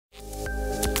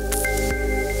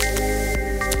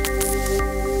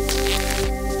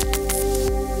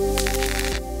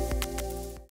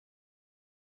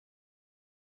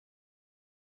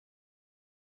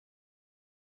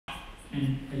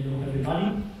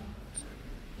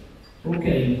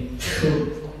Okay, so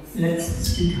let's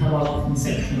speak about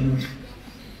Inception.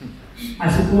 I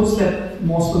suppose that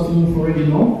most of you already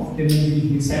know the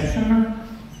movie Inception.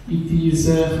 It is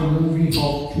a movie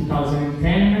of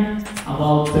 2010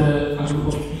 about a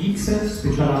group of geeks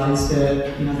specialized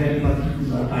in a very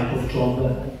particular type of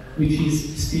job, which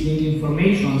is stealing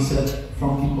information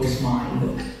from people's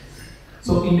mind.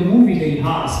 So in the movie they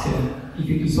ask if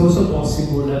it is also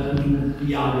possible to do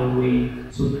the other way,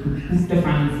 so to put the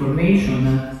kind of information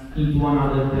into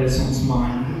another person's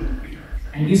mind.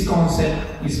 And this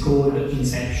concept is called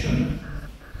inception.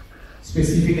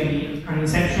 Specifically, an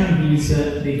inception is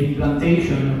the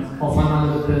implantation of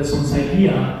another person's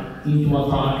idea into a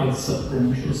target's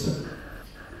subconscious.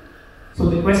 So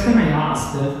the question I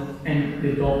asked, and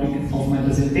the topic of my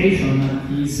presentation,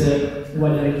 is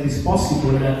whether it is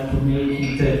possible to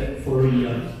make it for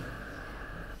real.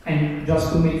 And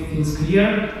just to make things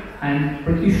clear, I'm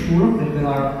pretty sure that there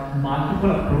are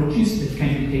multiple approaches that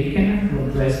can be taken to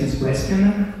address this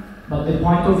question, but the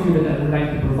point of view that I would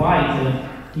like to provide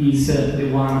is the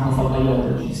one of a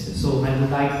biologist. So I would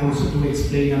like also to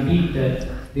explain a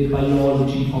bit the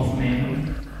biology of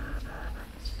memory.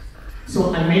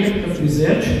 So I made a bit of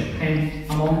research, and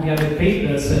among the other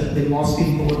papers, the most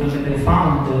important that I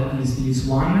found is this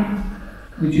one,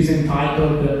 which is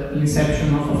entitled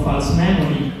Inception of a False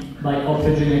Memory by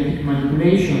Optogenetic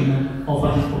Manipulation of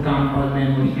a Hippocampal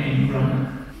Memory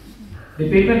Engram. The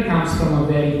paper comes from a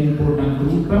very important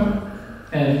group.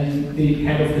 The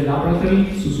head of the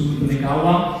laboratory, Suzuki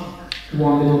Tonegawa,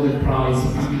 won the Nobel Prize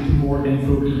more than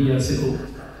 40 years ago.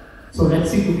 So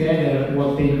let's see together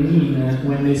what they mean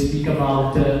when they speak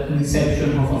about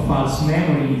inception of a false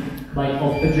memory by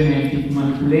optogenetic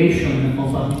manipulation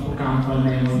of a hippocampal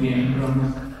memory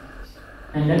engram.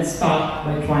 And let's start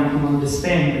by trying to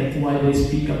understand why they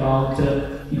speak about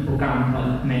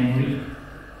hippocampal memory.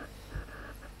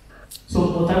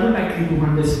 So what I would like you to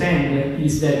understand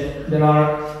is that there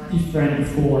are different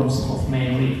forms of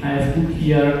memory. I have put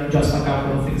here just a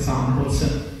couple of examples.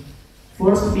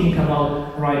 First, think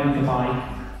about riding a bike.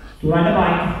 To ride a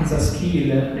bike is a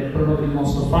skill that probably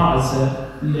most of us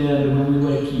learned when we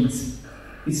were kids.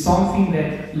 It's something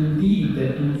that indeed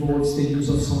involves the use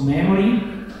of some memory,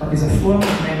 but is a form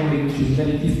of memory which is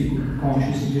very difficult to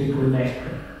consciously recollect.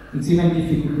 It's even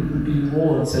difficult to put in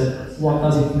words what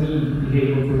does it mean to be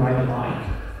able to ride a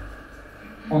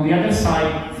bike. On the other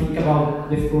side, think about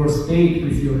the first date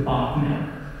with your partner.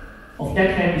 Of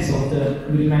that episode,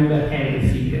 you remember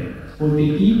everything, all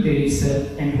the details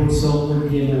and also all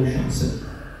the emotions.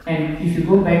 And if you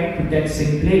go back to that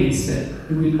same place,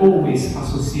 you will always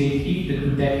associate it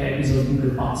to that episode in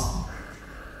the past.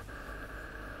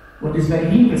 What is very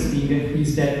interesting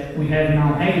is that we have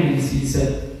now evidences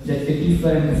that the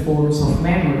different forms of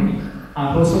memory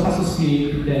are also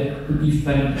associated to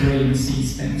different brain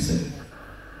systems.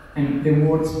 And the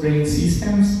words brain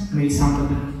systems may sound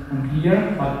a bit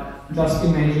unclear, but just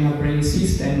imagine a brain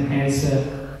system as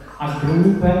a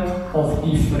group of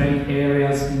different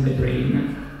areas in the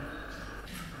brain.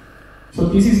 So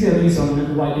this is the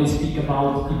reason why they speak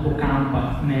about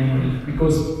hippocampal memory,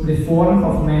 because the form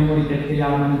of memory that they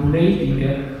are manipulating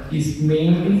is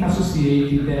mainly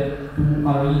associated to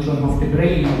a region of the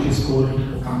brain which is called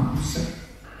hippocampus.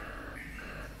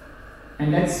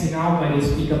 And let's see now why they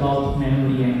speak about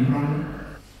memory engram.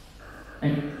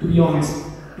 And to be honest,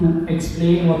 to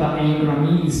explain what an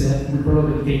engram is will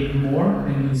probably take more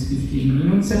than these 15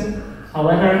 minutes.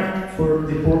 However, for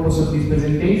the purpose of this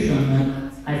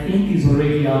presentation, I think it's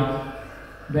already a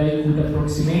very good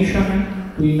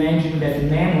approximation to imagine that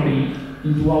memory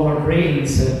into our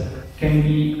brains can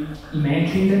be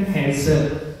imagined as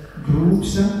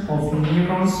groups of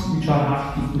neurons which are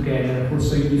active together,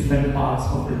 also in different parts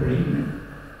of the brain.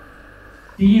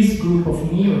 This group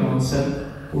of neurons,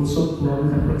 also to a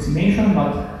good approximation,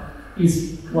 but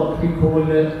is what we call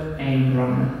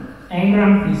engram.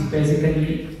 Engram is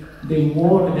basically the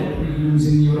word that we use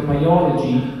in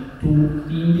neurobiology to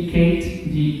indicate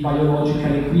the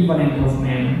biological equivalent of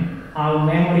memory. Our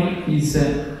memory is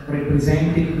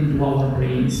represented into our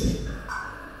brains.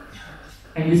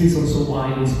 And this is also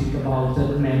why they speak about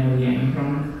memory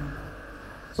engram.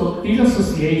 So this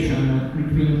association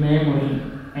between memory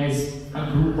as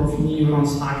a group of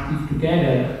neurons active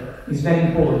together is very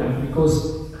important,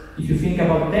 because if you think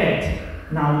about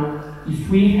that, now if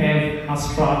we have a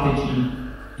strategy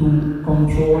to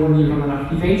control neuronal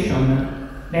activation,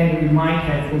 then we might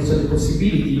have also the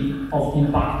possibility of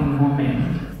impacting on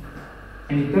memory.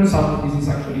 And it turns out that this is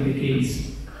actually the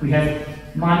case. We have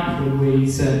multiple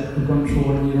ways to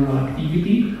control neuronal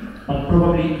activity, but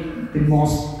probably the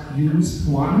most used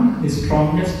one, the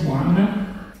strongest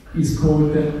one, is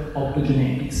called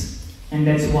optogenetics. And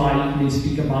that's why they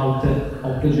speak about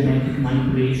optogenetic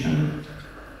manipulation.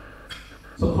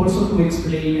 So also to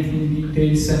explain in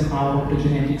details how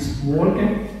optogenetics work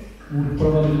would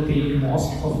probably take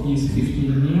most of these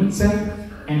 15 minutes.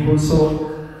 And also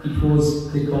it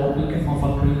was the topic of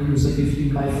a previous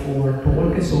 15x4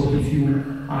 talk, so if you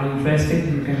are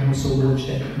interested, you can also watch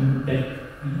that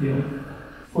video.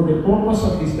 For the purpose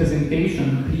of this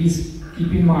presentation, please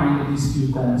keep in mind these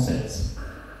few concepts.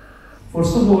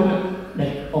 First of all,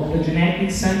 that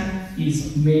optogenetics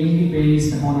is mainly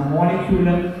based on a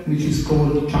molecule which is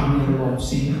called channel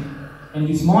rhodopsin. And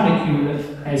this molecule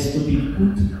has to be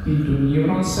put into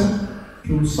neurons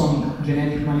through some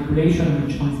genetic manipulation,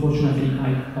 which unfortunately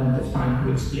I don't have time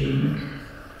to explain.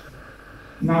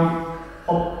 Now,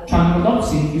 channel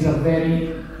rhodopsin is a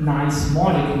very nice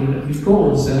molecule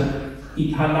because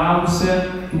it allows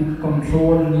to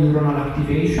control neuronal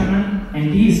activation,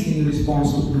 and this in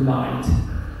response to blue light.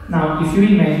 Now, if you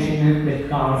imagine that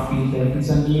Garfield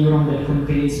is a neuron that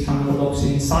contains channel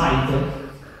rhodopsin inside,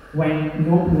 when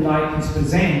no blue light is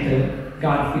present,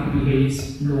 Garfield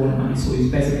behaves normally, so it's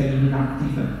basically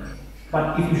inactive.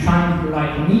 But if you shine blue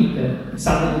light on it, it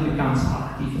suddenly becomes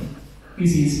active.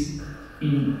 This is,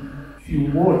 in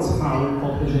few words, how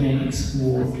optogenetics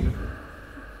work.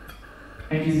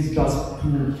 And this is just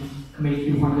to make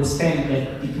you understand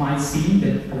that it might seem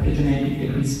that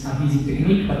optogenetic is an easy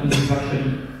technique, but this is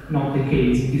actually not the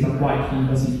case. It is a quite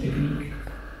invasive technique.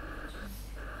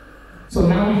 So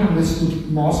now we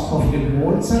understood most of the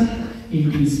words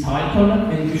in this title,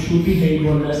 and we should be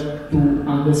able to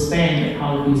understand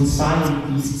how these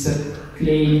scientists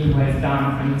claim to have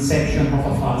done an inception of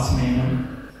a false memory.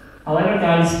 However,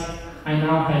 guys, I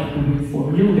now have to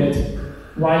inform you that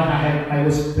while I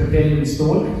was preparing this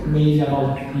talk, mainly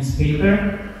about this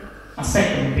paper, a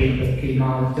second paper came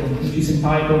out, which is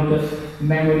entitled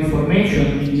Memory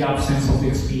Formation in the Absence of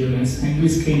Experience, and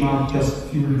this came out just a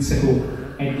few weeks ago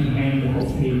at the end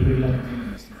of April.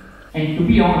 And to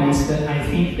be honest, I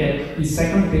think that the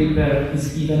second paper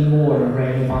is even more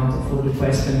relevant for the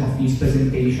question of this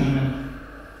presentation.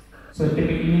 So at the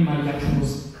beginning my reaction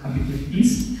was a bit like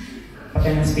this, but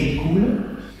then I stayed cool.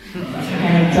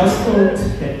 And I just thought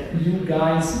that you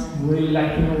guys would really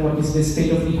like to know what is the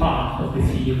state of the art of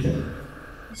the field.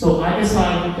 So I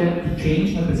decided to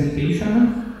change my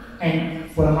presentation, and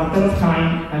for a matter of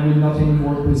time I will not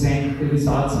anymore present the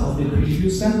results of the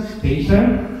previous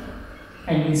paper,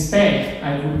 and instead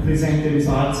I will present the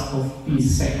results of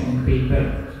this second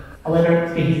paper.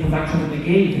 However, the introduction that I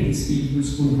gave is still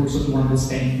useful also to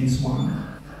understand this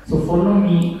one. So follow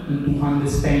me into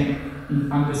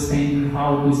understanding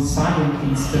how these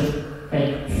scientists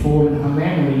have formed a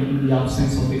memory in the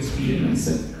absence of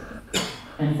experience.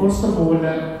 And first of all,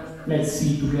 let's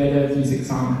see together this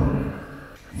example.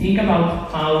 Think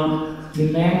about how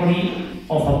the memory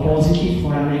of a positive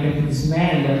or a negative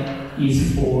smell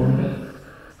is formed.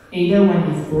 Either when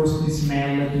you first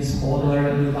smell this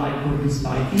odor, you like or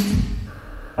dislike it,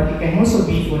 but it can also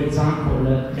be, for example,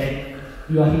 that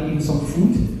you are eating some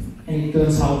food and it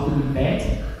turns out to be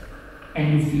bad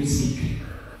and you feel sick.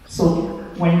 So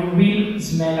when you will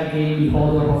smell again the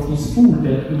odor of this food,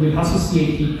 you will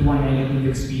associate it to a negative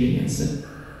experience.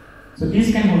 So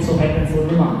this can also happen for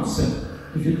the mouse.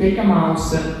 If you take a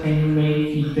mouse and you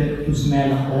make it to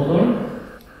smell an odor,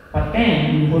 but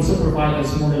then you also provide a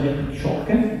small electric shock,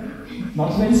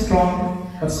 not very strong,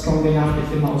 but strong enough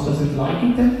that the mouse doesn't like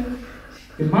it,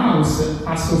 the mouse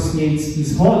associates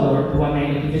this odor to a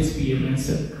negative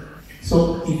experience.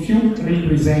 So if you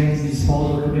represent this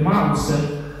odor to the mouse,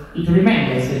 it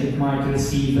remembers that it might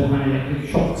receive an electric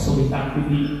shock, so it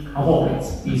actively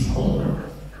avoids this odor.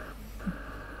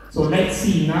 So let's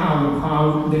see now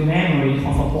how the memory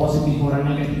of a positive or a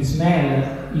negative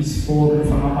smell is formed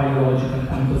from a biological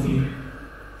point of view.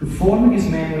 To form this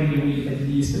memory, you need at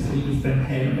least 3 different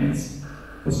elements.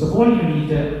 First of all, you need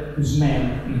to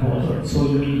smell the odor, so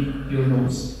you need your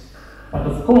nose. But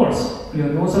of course, your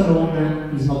nose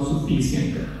alone is not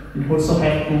sufficient. You also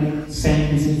have to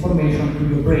send this information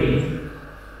to your brain.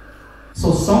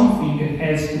 So something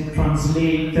has to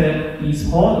translate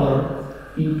this odor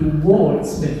into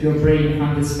words that your brain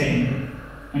understands.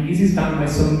 And this is done by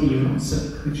some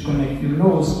neurons, which connect your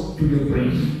nose to your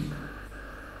brain.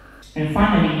 And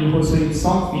finally, you also need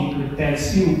something that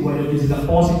tells you whether this is a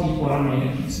positive or a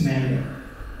negative smell.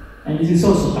 And this is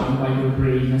also done by your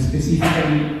brain,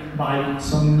 specifically by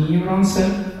some neurons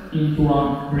into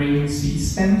a brain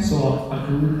system, so a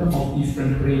group of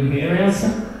different brain areas,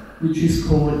 which is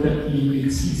called the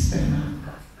limbic system.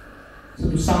 So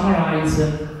to summarize,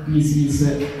 this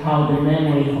is how the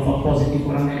memory of a positive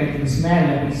or a negative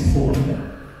smell is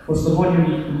formed. First of all, you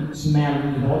need to smell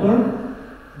the odor,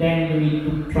 then you need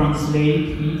to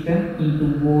translate it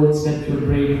into words that your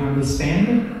brain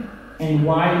understands. And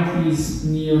while these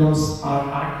neurons are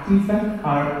active,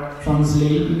 are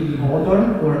translating the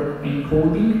odor or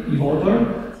encoding the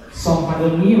odor, some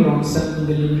other neurons in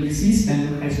the limbic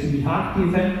system has to be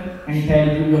active and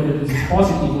tell you whether this is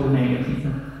positive or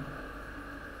negative.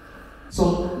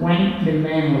 So when the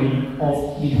memory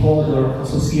of the odor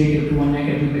associated to a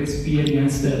negative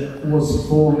experience was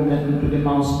formed into the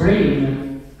mouse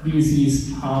brain, this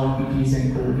is how it is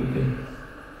encoded.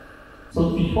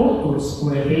 So the authors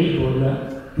were able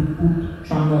to put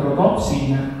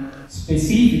channelrhodopsin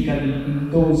specifically in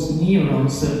those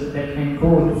neurons that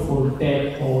encode for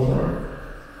that odor.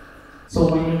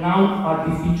 So when you now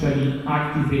artificially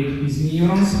activate these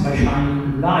neurons by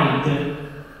shining light,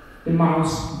 the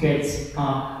mouse gets an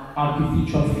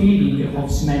artificial feeling of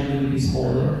smelling this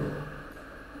odor.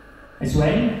 As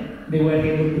well, they were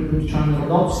able to put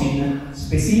channelrhodopsin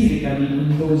specifically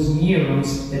in those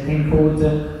neurons that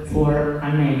encode for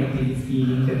a negative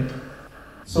feeling.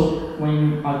 So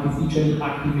when you artificially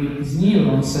activate these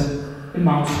neurons, the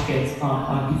mouse gets an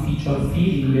artificial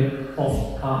feeling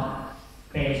of a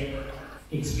bad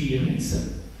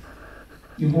experience.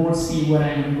 You all see where I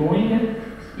am going?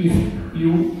 If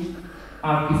you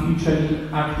artificially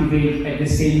activate at the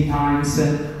same times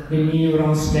the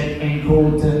neurons that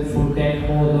encode for that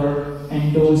odor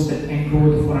and those that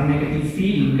encode for a negative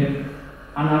feeling,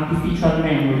 an artificial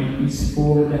memory is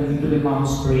formed into the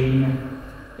mouse brain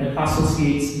that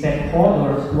associates that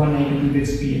odor to a negative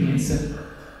experience.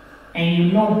 And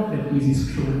you know that this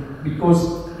is true,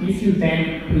 because if you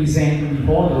then present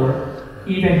the odor,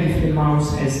 even if the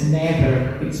mouse has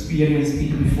never experienced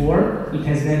it before, it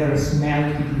has never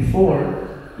smelled it before,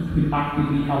 it will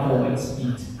actively avoid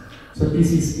it. So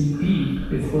this is indeed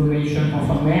the formation of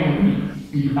a memory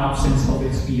in the absence of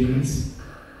experience.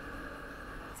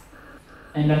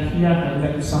 And here I'd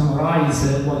like to summarize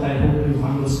what I hope you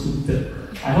understood.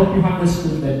 I hope you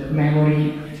understood that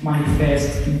memory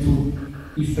manifests into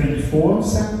different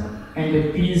forms, and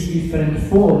that these different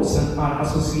forms are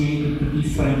associated to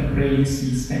different brain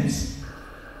systems.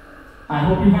 I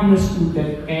hope you understood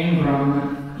that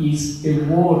engram is a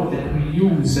word that we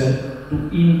use to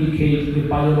indicate the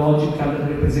biological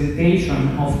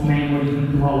representation of memory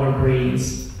into our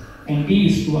brains. And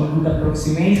this, to a good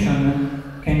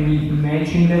approximation, can be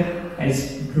imagined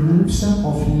as groups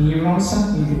of neurons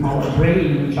into our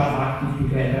brain which are active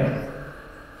together.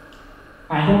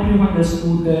 I hope you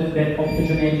understood that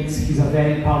optogenetics is a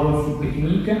very powerful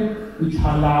technique which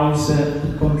allows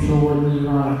to control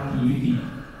neural activity.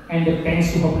 And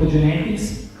thanks to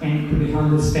optogenetics and to the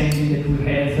understanding that we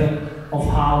have of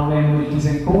how memory is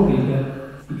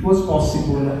encoded, it was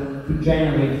possible to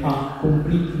generate a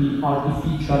completely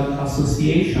artificial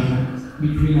association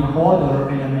between a odor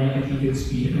and a negative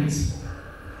experience.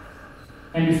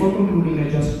 And before concluding, I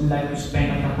just would like to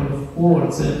spend a couple of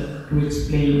words to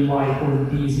explain why all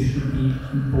this should be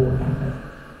important.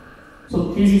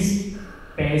 So this is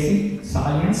basic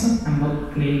science. I'm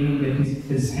not claiming that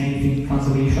this is anything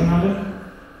translational.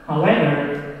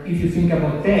 However, if you think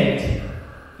about that,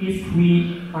 if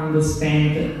we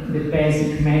understand the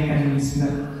basic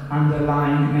mechanism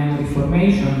underlying memory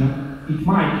formation, it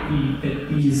might be that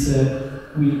this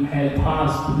will help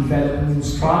us to develop new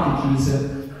strategies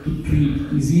to treat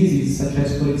diseases such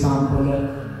as, for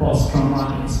example,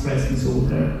 post-traumatic stress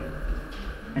disorder.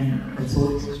 And that's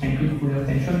all. Thank you for your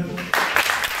attention.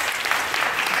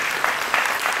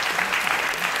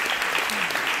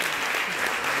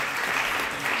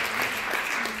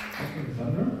 Thank you,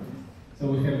 Alessandro. So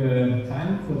we have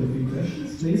time for the few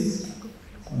questions, please.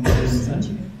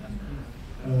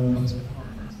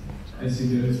 I see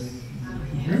there is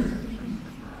here.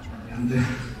 And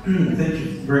thank you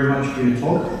very much for your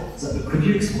talk. So could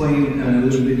you explain a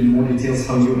little bit in more details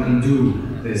how you undo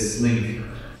this link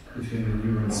between the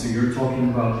neurons? So you're talking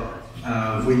about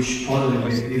which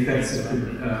positive effects it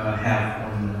could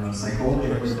have on psychology,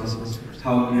 for example.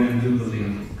 How do you undo the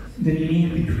link? The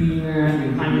link between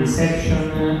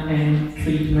inception and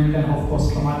treatment of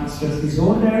post-traumatic stress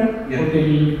disorder, yeah, or the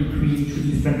link between two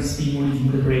different stimuli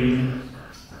in the brain?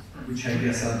 Which I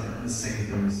guess are the same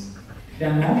things. They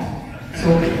are not. So,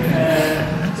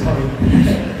 sorry.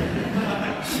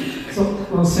 So,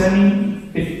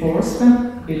 concerning the first,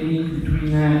 the link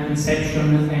between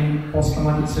inception and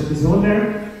post-traumatic stress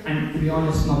disorder, I'm, to be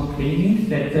honest, not claiming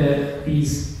that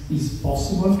this is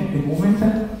possible at the moment.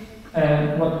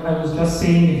 What I was just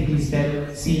saying is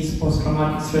that since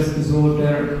post-traumatic stress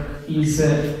disorder is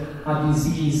a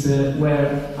disease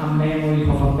where a memory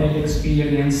of a bad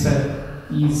experience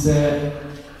is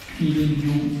giving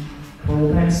you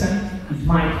problems. It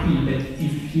might be that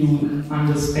if you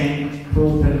understand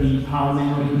properly how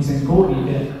memory is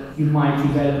encoded, you might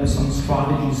develop some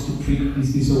strategies to treat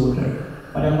this disorder.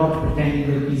 But I'm not pretending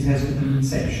that this has to be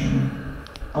inception.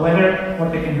 However, what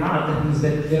I can add is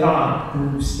that there are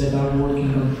groups that are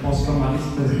working on post-traumatic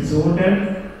stress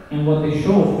disorder, and what they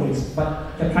show is,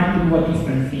 but they're trying to do a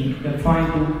different thing. They're trying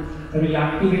to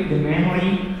reactivate the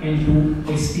memory and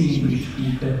to extinguish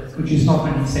it, which is not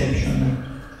an inception.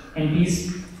 And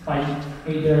this by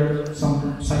either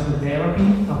some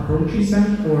psychotherapy approaches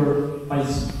or by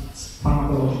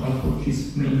pharmacological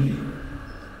approaches mainly.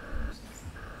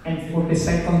 And for the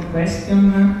second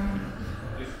question,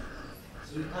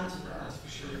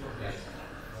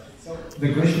 so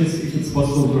the question is if it's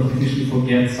possible to artificially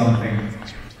forget something.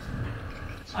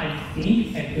 I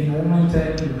think at the moment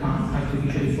you can't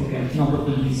artificially forget.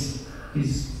 Nobody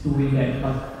is doing that,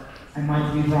 but I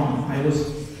might be wrong. I was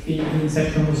thinking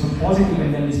inception was some positive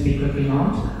and then this paper came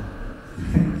out.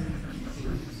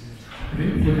 Okay,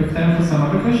 we have time for some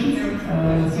other questions.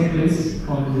 So please,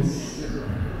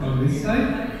 on this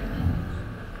side.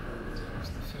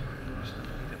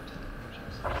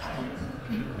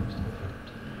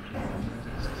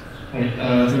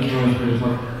 Hi, thank you very much for your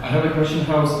talk. I have a question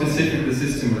how specific the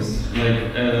system is.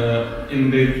 Like, in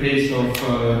the case of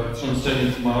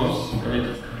transgenic mouse,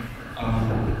 right?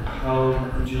 How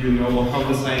do you know, or how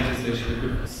the scientists actually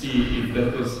could see if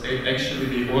that was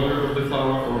actually the order of the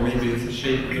flower, or maybe it's the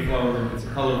shape of the flower, maybe it's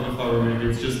the color of the flower, maybe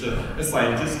it's just a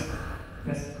scientist?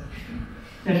 Yes,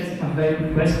 that's a very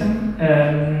good question.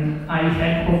 I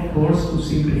had, of course, to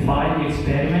simplify the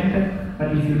experiment.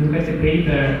 But if you look at the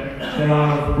paper, there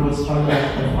are of course a lot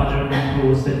of other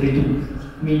controls that they do,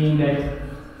 meaning that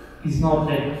it's not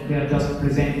that they are just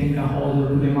presenting a odor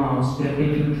to the mouse, they are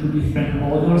taking two different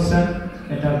odors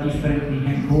that are differently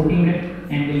encoding,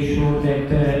 and they show that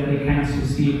they can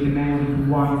associate the memory to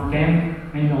one of them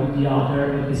and not the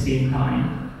other at the same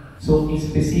time. So it's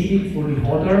specific for the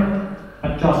odor,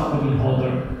 but just for the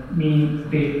odor, meaning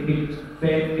the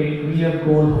real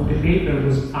goal of the paper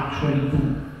was actually to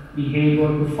be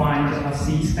able to find a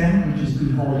system, which is the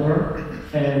odor,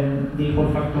 the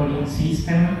olfactory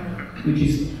system, which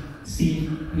is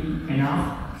simple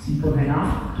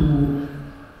enough to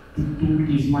do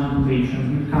this manipulation.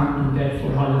 You can't do that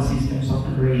for other systems of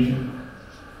the brain.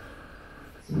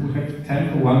 So we have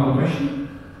time for one more question.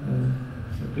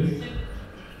 Please.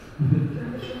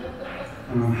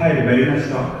 Hi, very nice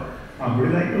talk. Would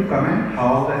you like to comment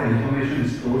how the information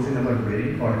is stored in our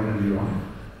brain or in the neuron?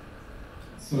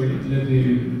 So let me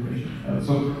read the question.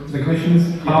 So the question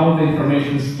is how the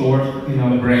information is stored in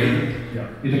our brain. Yeah.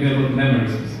 You're talking about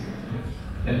memories.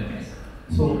 Yeah.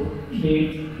 So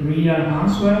the real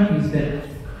answer is that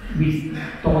we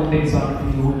don't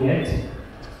exactly know yet,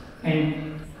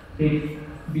 and the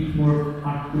bit more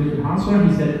accurate answer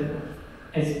is that,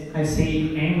 as I say,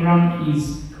 engram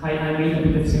is, I made a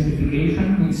bit of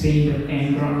simplification in saying that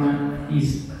engram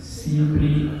is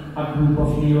simply a group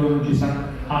of neurons which is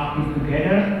active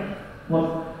together.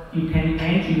 What you can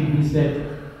imagine is that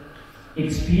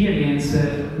experience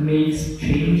makes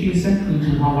changes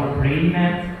into our brain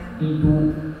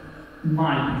into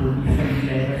multiple different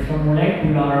levels, from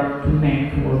molecular to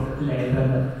network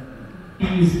level.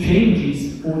 These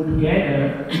changes all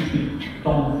together, if we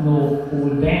don't know all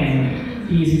them,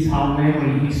 this is how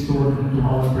memory is stored into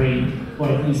our brain, or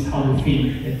at least how we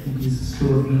think that it is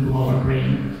stored into our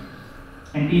brain.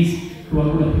 And this, to a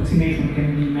good approximation,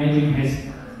 can be imagined as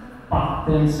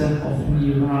patterns of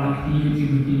neuronal activity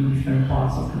within different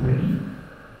parts of the brain.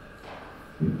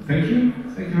 Thank you.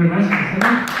 Thank you very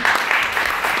much.